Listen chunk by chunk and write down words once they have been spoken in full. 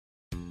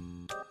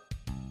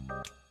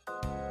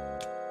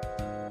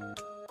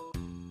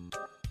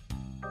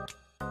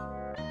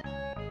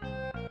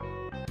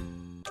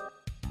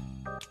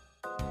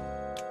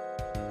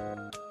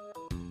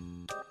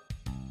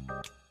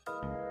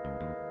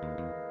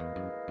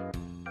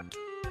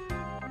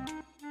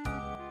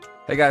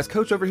Hey guys,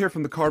 Coach over here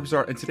from the Card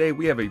Bazaar, and today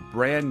we have a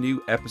brand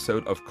new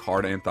episode of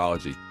Card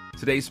Anthology.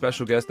 Today's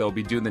special guest that will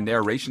be doing the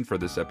narration for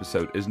this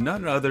episode is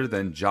none other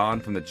than John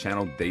from the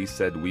channel They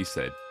Said We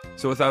Said.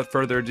 So without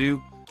further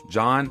ado,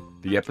 John,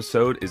 the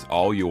episode is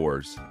all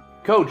yours.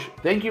 Coach,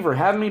 thank you for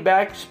having me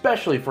back,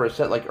 especially for a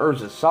set like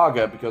Urza's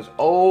Saga, because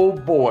oh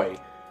boy,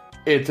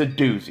 it's a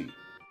doozy.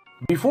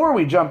 Before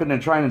we jump into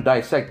trying to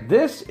dissect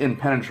this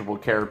impenetrable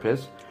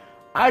carapace,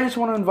 I just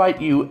want to invite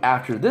you,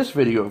 after this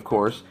video of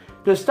course,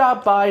 to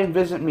stop by and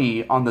visit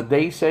me on the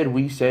They Said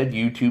We Said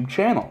YouTube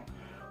channel,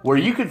 where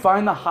you can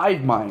find the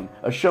Hive Mind,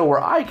 a show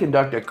where I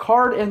conduct a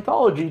card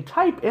anthology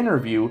type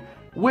interview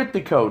with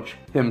the coach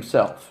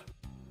himself.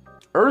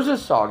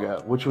 Urza's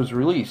Saga, which was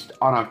released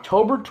on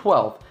October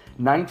 12th,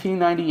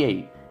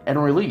 1998,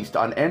 and released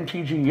on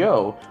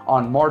MTGO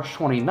on March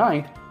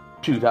 29th,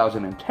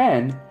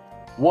 2010,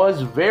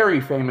 was very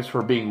famous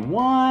for being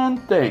one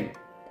thing: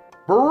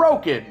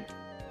 broken,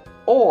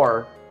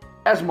 or,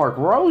 as Mark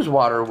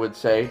Rosewater would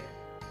say,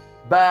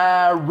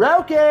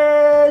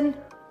 broken.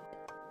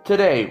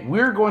 Today,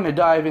 we're going to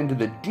dive into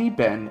the deep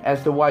end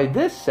as to why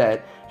this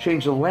set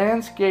changed the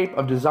landscape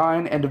of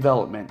design and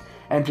development,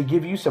 and to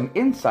give you some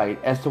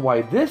insight as to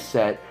why this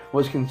set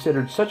was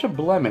considered such a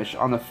blemish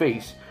on the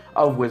face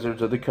of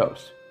Wizards of the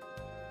Coast.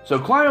 So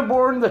climb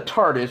aboard the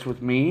TARDIS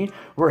with me.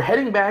 We're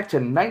heading back to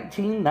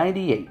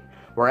 1998,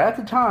 where at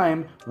the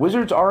time,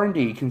 Wizards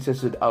R&D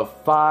consisted of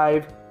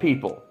 5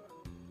 people.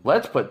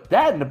 Let's put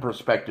that into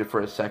perspective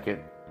for a second.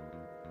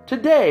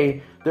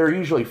 Today, there are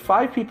usually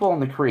 5 people on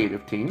the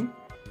creative team,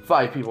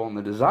 5 people on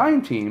the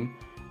design team,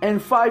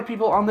 and 5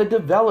 people on the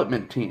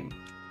development team.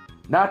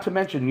 Not to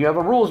mention you have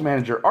a rules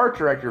manager, art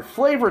director,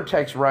 flavor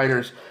text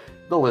writers,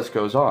 the list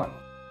goes on.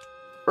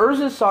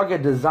 Urza's Saga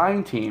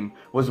design team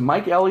was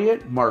Mike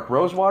Elliott, Mark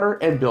Rosewater,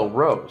 and Bill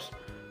Rose.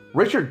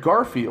 Richard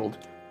Garfield,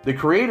 the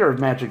creator of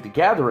Magic the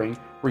Gathering,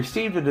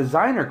 received a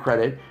designer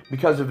credit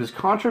because of his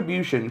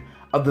contribution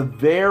of the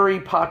very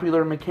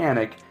popular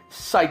mechanic,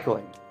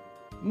 cycling.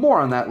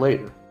 More on that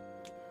later.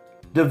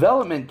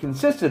 Development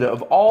consisted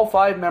of all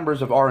 5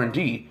 members of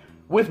R&D,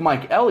 with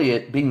Mike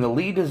Elliott being the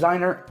lead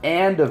designer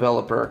and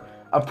developer,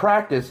 a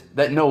practice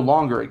that no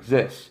longer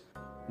exists.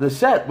 The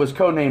set was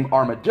codenamed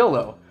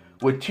Armadillo,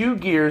 with 2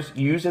 gears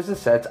used as the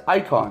set's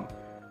icon.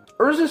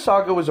 Urza's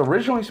Saga was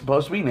originally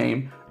supposed to be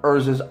named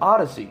Urza's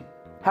Odyssey.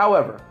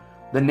 However,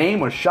 the name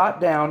was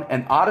shot down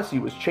and Odyssey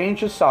was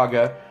changed to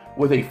Saga,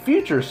 with a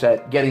future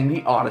set getting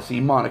the Odyssey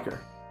moniker.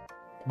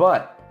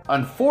 But,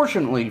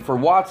 unfortunately for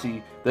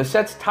WotC, the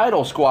set's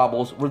title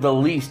squabbles were the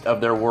least of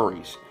their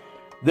worries.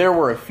 There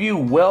were a few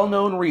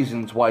well-known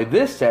reasons why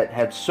this set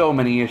had so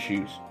many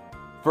issues.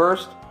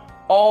 First,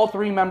 all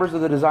 3 members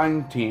of the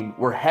design team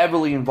were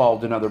heavily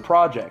involved in other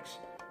projects.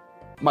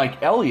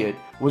 Mike Elliott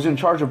was in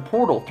charge of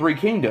Portal 3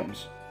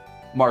 Kingdoms.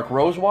 Mark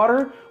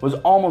Rosewater was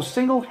almost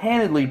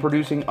single-handedly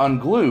producing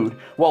Unglued,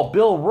 while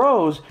Bill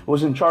Rose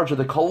was in charge of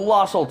the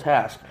colossal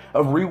task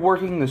of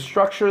reworking the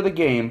structure of the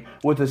game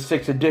with the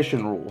 6th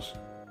edition rules.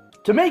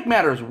 To make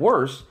matters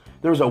worse,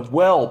 there was a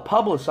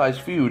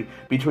well-publicized feud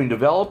between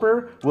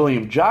developer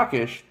William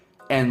Jockish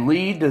and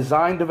lead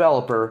design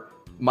developer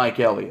Mike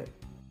Elliott.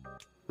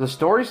 The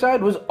story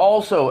side was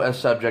also a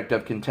subject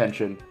of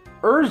contention.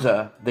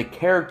 Urza, the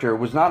character,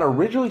 was not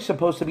originally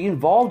supposed to be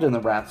involved in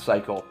the Wrath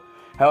Cycle.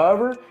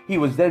 However, he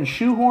was then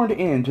shoehorned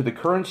into the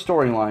current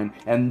storyline,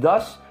 and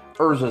thus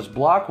Urza's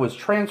block was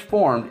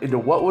transformed into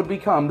what would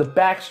become the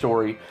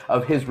backstory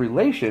of his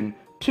relation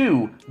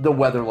to the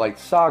Weatherlight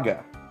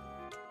Saga.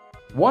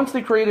 Once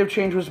the creative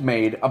change was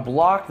made, a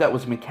block that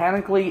was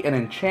mechanically an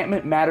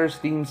Enchantment Matters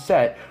themed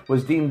set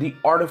was deemed the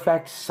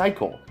Artifact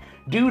Cycle,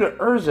 due to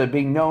Urza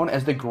being known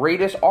as the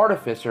greatest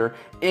artificer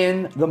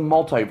in the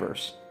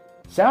multiverse.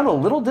 Sound a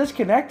little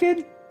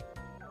disconnected?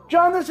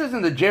 John, this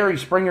isn't the Jerry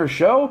Springer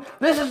Show.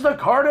 This is the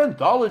Card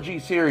Anthology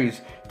series.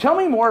 Tell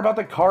me more about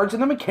the cards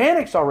and the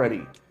mechanics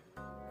already.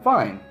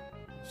 Fine,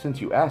 since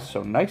you asked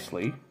so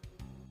nicely.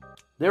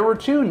 There were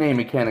 2 name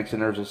mechanics in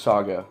Urza's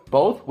Saga,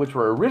 both which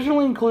were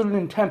originally included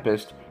in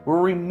Tempest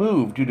were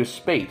removed due to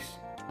space,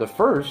 the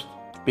first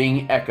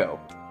being Echo.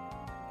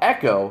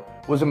 Echo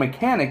was a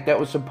mechanic that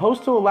was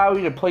supposed to allow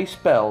you to play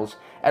spells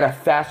at a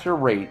faster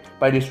rate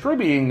by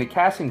distributing the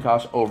casting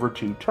cost over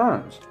 2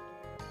 turns.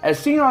 As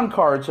seen on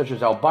cards such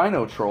as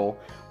Albino Troll,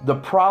 the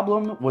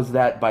problem was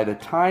that by the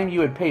time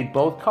you had paid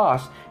both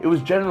costs, it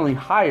was generally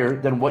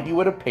higher than what you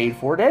would have paid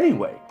for it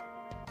anyway.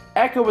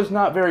 Echo was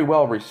not very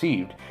well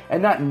received,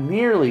 and not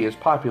nearly as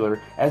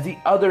popular as the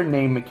other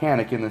named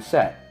mechanic in the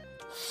set,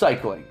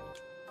 cycling.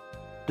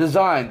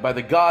 Designed by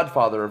the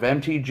godfather of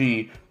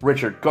MTG,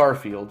 Richard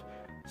Garfield,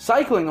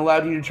 cycling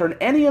allowed you to turn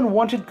any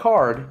unwanted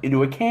card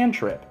into a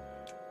cantrip.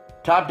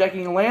 Top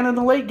decking a land in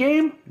the late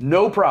game?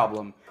 No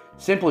problem.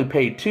 Simply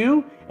pay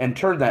 2 and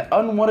turn that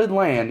unwanted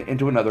land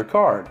into another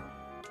card.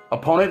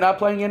 Opponent not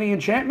playing any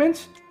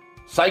enchantments?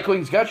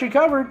 Cycling's got you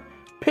covered.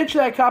 Pitch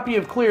that copy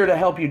of Clear to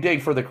help you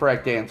dig for the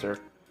correct answer.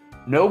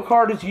 No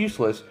card is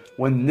useless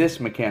when this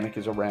mechanic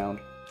is around.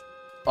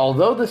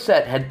 Although the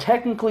set had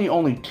technically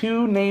only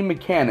 2 named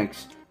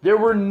mechanics, There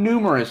were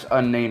numerous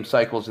unnamed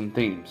cycles and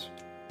themes.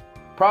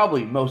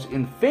 Probably most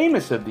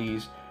infamous of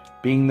these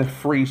being the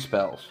free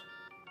spells.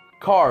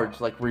 Cards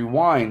like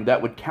Rewind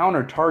that would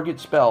counter target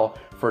spell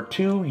for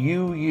 2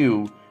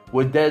 UU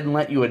would then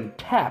let you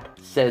untap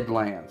said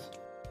lands.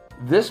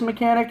 This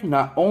mechanic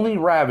not only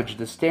ravaged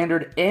the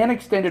standard and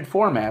extended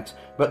formats,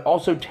 but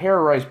also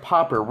terrorized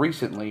Pauper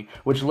recently,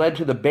 which led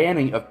to the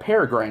banning of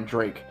Peregrine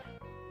Drake.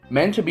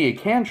 Meant to be a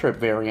cantrip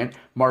variant,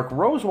 Mark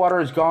Rosewater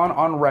has gone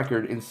on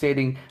record in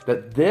stating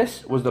that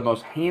this was the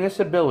most heinous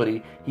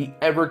ability he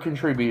ever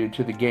contributed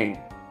to the game.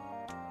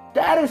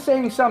 That is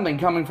saying something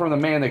coming from the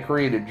man that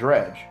created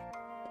Dredge.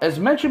 As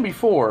mentioned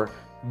before,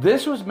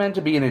 this was meant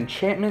to be an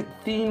enchantment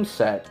theme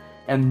set,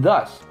 and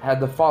thus had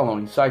the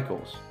following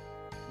cycles.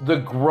 The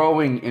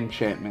growing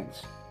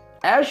enchantments.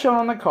 As shown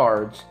on the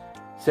cards,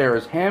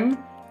 Sarah's Hymn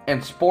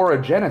and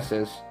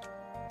Sporogenesis,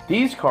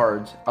 these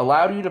cards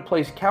allowed you to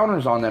place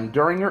counters on them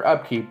during your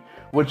upkeep,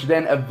 which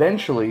then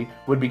eventually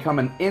would become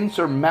an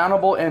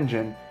insurmountable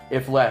engine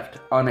if left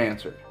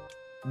unanswered.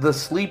 The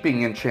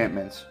sleeping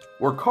enchantments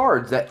were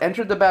cards that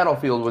entered the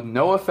battlefield with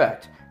no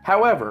effect.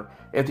 However,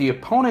 if the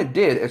opponent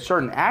did a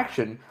certain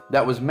action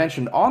that was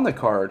mentioned on the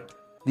card,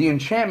 the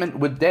enchantment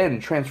would then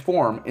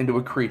transform into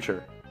a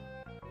creature.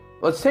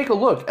 Let's take a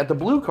look at the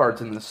blue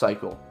cards in this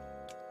cycle.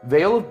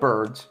 Veil of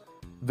Birds,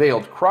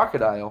 Veiled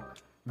Crocodile,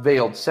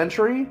 Veiled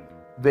Sentry,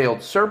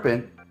 Veiled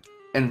Serpent,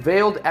 and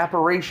Veiled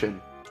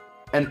Apparition,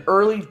 an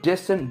early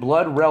distant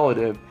blood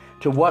relative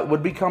to what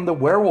would become the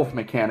werewolf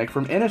mechanic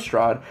from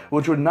Innistrad,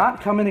 which would not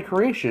come into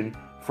creation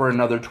for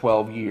another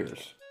 12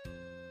 years.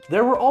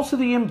 There were also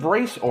the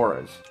Embrace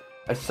Auras,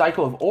 a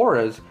cycle of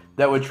auras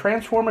that would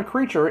transform a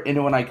creature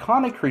into an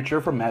iconic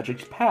creature from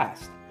Magic's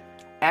past,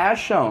 as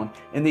shown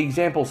in the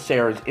examples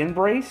Sarah's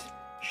Embrace,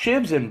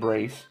 Shiv's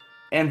Embrace,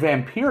 and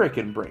Vampiric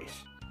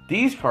Embrace.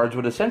 These cards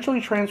would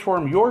essentially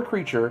transform your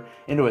creature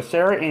into a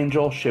Sarah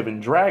Angel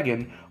Shivan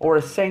Dragon or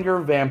a Sanger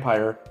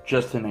Vampire,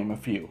 just to name a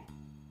few.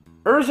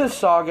 Urza's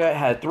Saga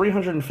had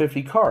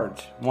 350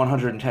 cards,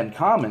 110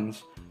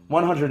 commons,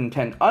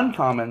 110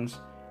 uncommons,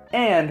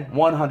 and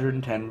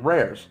 110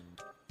 rares,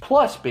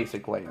 plus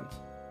basic lands.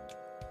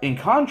 In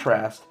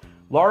contrast,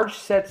 large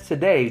sets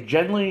today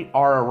generally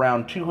are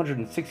around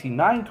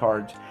 269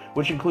 cards,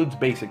 which includes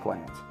basic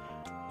lands.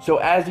 So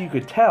as you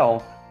could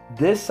tell,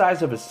 this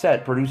size of a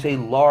set produced a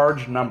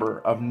large number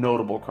of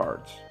notable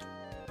cards.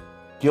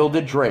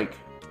 Gilded Drake,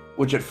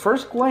 which at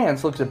first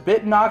glance looks a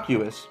bit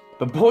innocuous,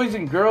 but boys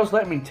and girls,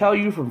 let me tell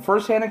you from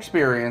first-hand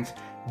experience,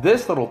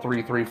 this little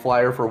 3/3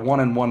 flyer for 1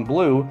 and 1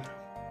 blue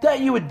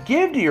that you would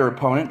give to your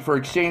opponent for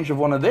exchange of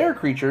one of their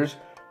creatures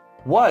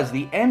was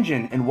the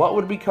engine in what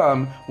would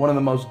become one of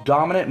the most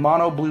dominant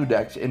mono blue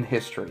decks in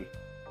history.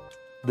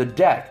 The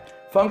deck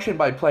functioned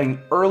by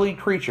playing early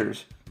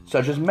creatures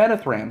such as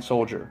Metathran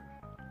Soldier.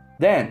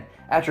 Then,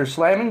 after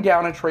slamming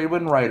down a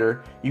Tradewind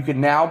Rider, you could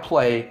now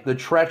play the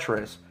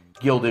treacherous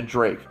Gilded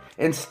Drake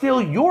and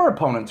steal your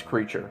opponent's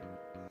creature,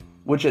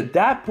 which at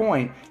that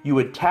point you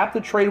would tap the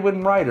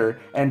Tradewind Rider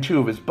and 2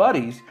 of his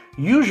buddies,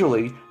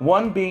 usually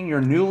one being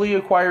your newly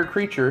acquired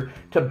creature,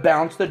 to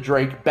bounce the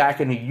Drake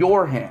back into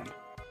your hand.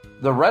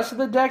 The rest of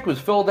the deck was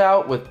filled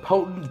out with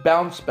potent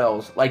bounce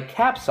spells like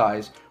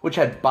Capsize, which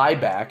had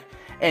buyback,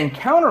 and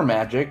counter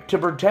magic to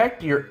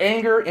protect your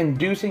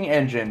anger-inducing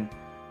engine.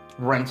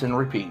 Rinse and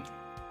repeat.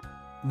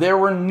 There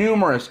were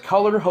numerous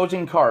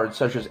color-hosing cards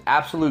such as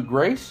Absolute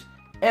Grace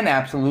and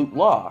Absolute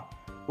Law,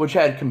 which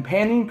had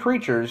companion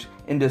creatures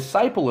in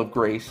Disciple of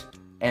Grace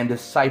and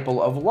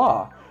Disciple of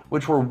Law,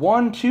 which were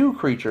 1/2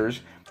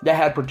 creatures that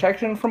had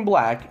protection from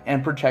black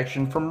and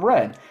protection from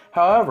red,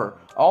 however,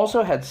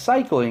 also had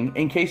cycling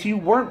in case you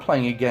weren't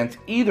playing against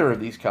either of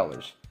these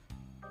colors.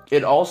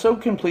 It also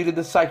completed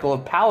the cycle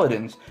of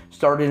Paladins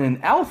started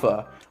in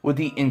Alpha with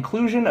the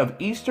inclusion of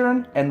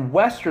Eastern and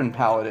Western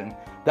Paladin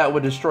that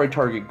would destroy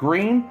target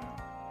green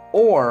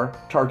or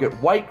target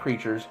white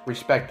creatures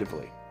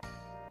respectively.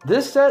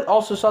 This set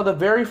also saw the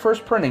very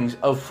first printings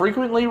of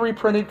frequently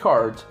reprinted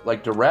cards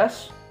like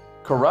Duress,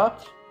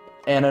 Corrupt,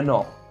 and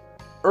Annul.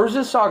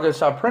 Urza's Saga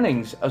saw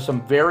printings of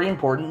some very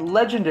important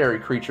legendary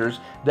creatures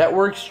that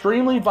were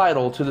extremely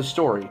vital to the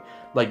story,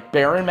 like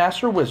Baron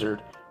Master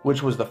Wizard,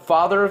 which was the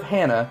father of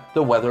Hannah,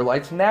 the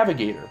Weatherlight's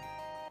Navigator,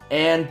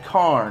 and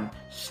Karn,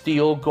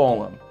 Steel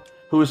Golem,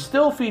 who is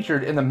still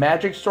featured in the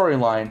Magic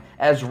storyline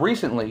as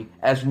recently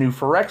as New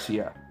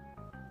Phyrexia.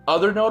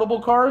 Other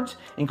notable cards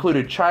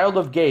included Child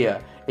of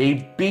Gaia,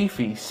 a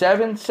beefy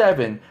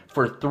 7/7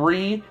 for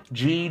 3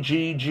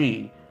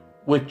 GGG,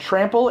 with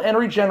Trample and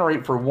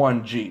Regenerate for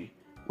 1G,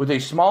 with a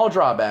small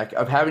drawback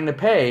of having to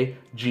pay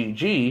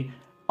GG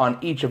on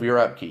each of your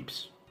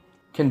upkeeps.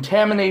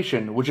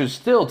 Contamination, which is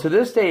still to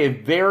this day a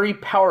very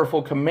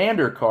powerful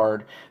commander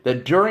card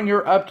that during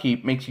your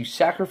upkeep makes you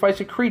sacrifice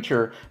a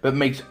creature but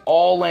makes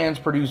all lands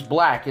produce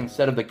black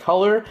instead of the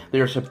color they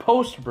are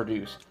supposed to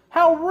produce.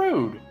 How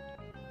rude!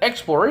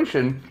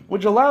 Exploration,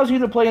 which allows you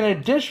to play an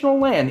additional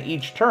land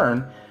each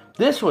turn.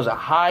 This was a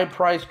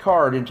high-priced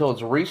card until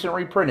its recent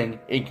reprinting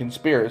in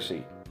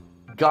Conspiracy.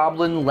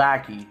 Goblin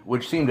Lackey,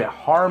 which seemed a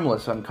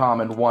harmless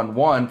uncommon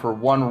 1/1 for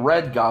one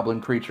red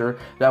goblin creature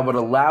that would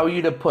allow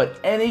you to put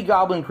any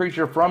goblin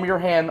creature from your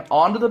hand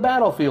onto the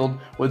battlefield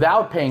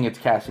without paying its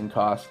casting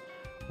cost,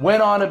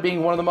 went on to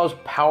being one of the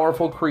most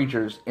powerful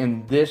creatures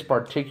in this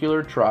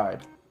particular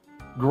tribe.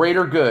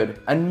 Greater Good,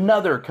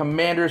 another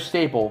commander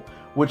staple,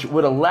 which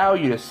would allow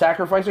you to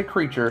sacrifice a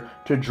creature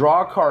to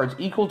draw cards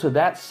equal to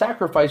that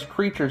sacrificed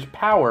creature's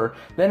power,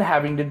 then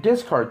having to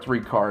discard 3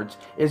 cards,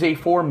 is a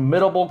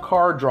formidable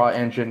card draw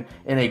engine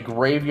in a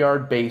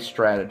graveyard-based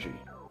strategy.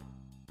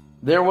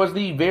 There was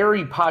the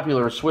very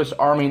popular Swiss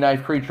Army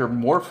knife creature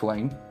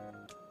Morphling.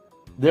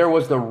 There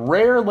was the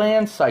rare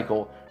land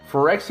cycle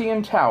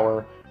Phyrexian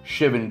Tower,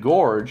 Shivan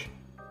Gorge,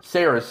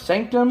 Sarah's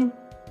Sanctum,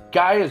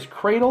 Gaia's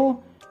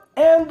Cradle,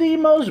 and the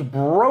most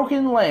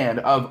broken land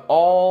of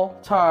all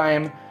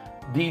time,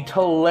 the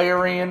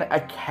Tolarian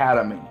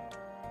Academy,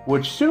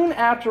 which soon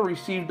after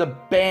received the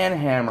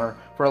banhammer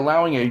for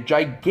allowing a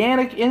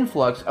gigantic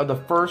influx of the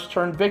first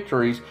turn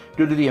victories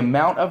due to the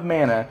amount of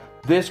mana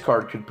this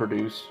card could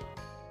produce.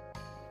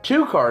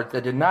 2 cards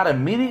that did not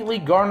immediately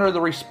garner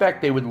the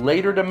respect they would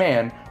later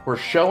demand were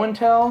Show and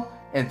Tell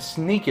and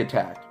Sneak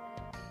Attack.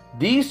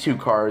 These 2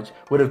 cards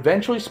would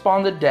eventually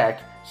spawn the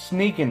deck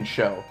Sneak and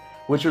Show,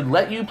 which would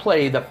let you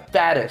play the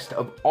fattest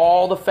of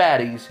all the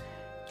fatties,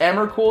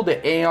 Emrakul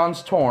the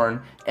Aeon's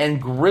Torn,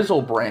 and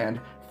Grizzlebrand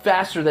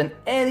faster than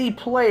any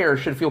player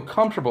should feel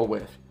comfortable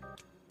with.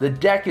 The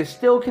deck is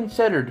still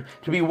considered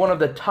to be one of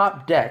the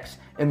top decks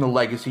in the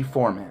Legacy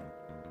format.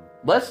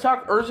 Let's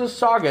talk Urza's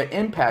Saga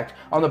impact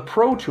on the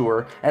Pro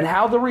Tour and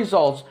how the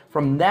results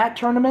from that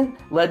tournament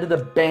led to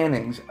the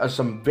bannings of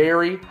some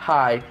very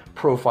high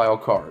profile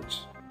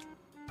cards.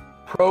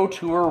 Pro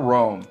Tour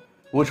Rome,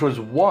 which was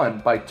won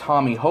by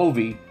Tommy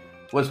Hovey,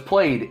 was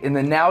played in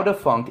the now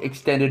defunct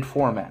extended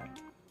format.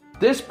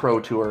 This Pro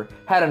Tour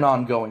had an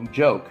ongoing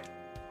joke,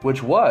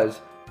 which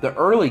was the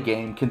early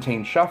game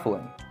contained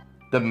shuffling,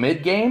 the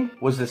mid game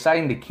was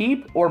deciding to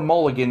keep or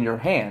mulligan your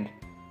hand,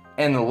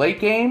 and the late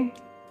game,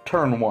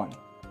 turn 1.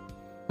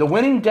 The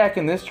winning deck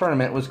in this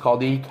tournament was called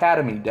the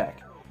Academy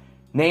deck,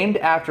 named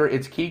after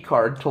its key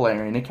card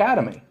Tolarian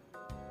Academy.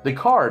 The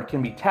card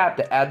can be tapped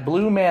to add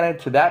blue mana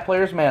to that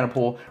player's mana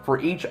pool for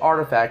each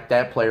artifact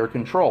that player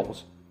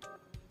controls.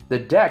 The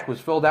deck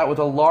was filled out with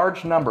a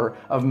large number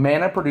of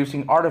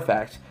mana-producing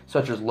artifacts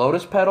such as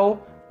Lotus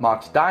Petal,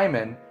 Mox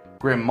Diamond,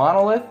 Grim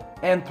Monolith,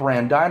 and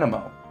Thran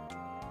Dynamo.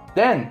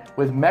 Then,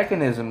 with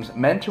mechanisms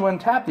meant to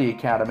untap the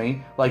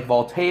Academy, like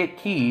Voltaic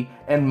Key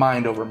and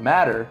Mind Over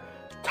Matter,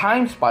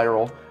 Time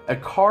Spiral, a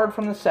card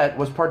from the set,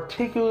 was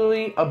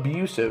particularly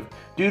abusive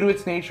due to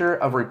its nature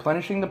of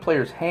replenishing the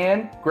player's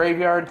hand,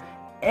 graveyard,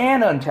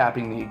 and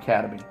untapping the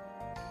Academy.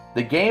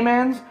 The game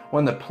ends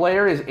when the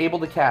player is able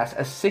to cast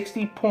a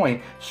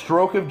 60-point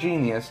Stroke of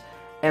Genius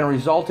and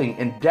resulting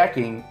in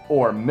decking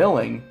or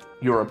milling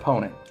your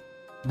opponent.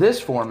 This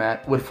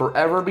format would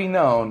forever be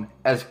known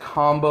as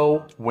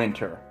Combo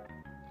Winter.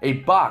 A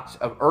box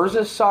of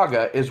Urza's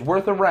Saga is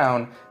worth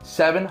around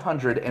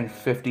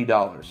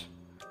 $750.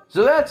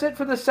 So that's it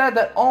for the set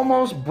that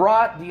almost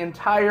brought the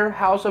entire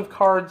house of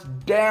cards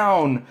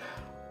down,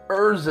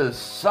 Urza's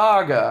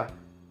Saga.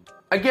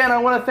 Again, I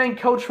want to thank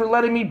Coach for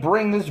letting me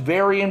bring this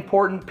very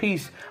important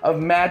piece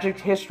of Magic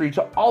history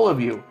to all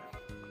of you.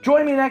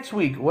 Join me next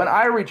week when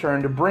I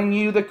return to bring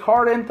you the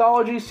Card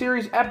Anthology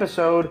series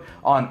episode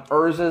on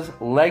Urza's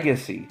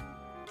Legacy.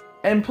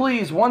 And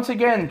please, once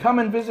again, come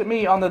and visit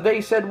me on the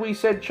They Said We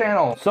Said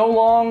channel. So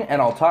long,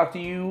 and I'll talk to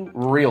you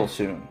real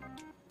soon.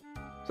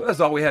 So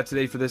that's all we have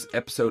today for this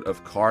episode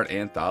of Card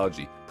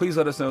Anthology. Please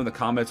let us know in the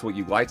comments what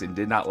you liked and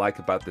did not like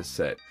about this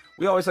set.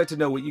 We always like to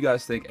know what you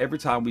guys think every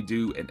time we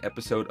do an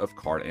episode of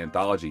Card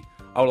Anthology.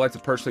 I would like to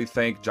personally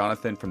thank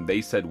Jonathan from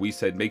They Said We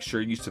Said. Make sure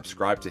you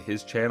subscribe to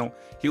his channel.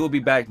 He will be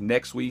back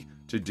next week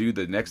to do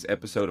the next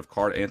episode of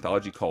Card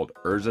Anthology called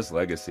Urza's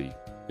Legacy.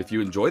 If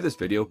you enjoy this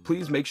video,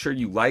 please make sure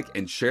you like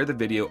and share the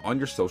video on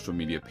your social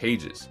media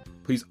pages.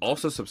 Please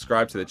also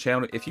subscribe to the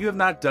channel if you have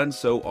not done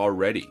so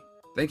already.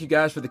 Thank you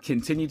guys for the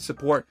continued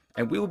support,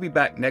 and we will be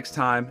back next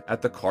time at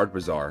the Card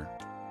Bazaar.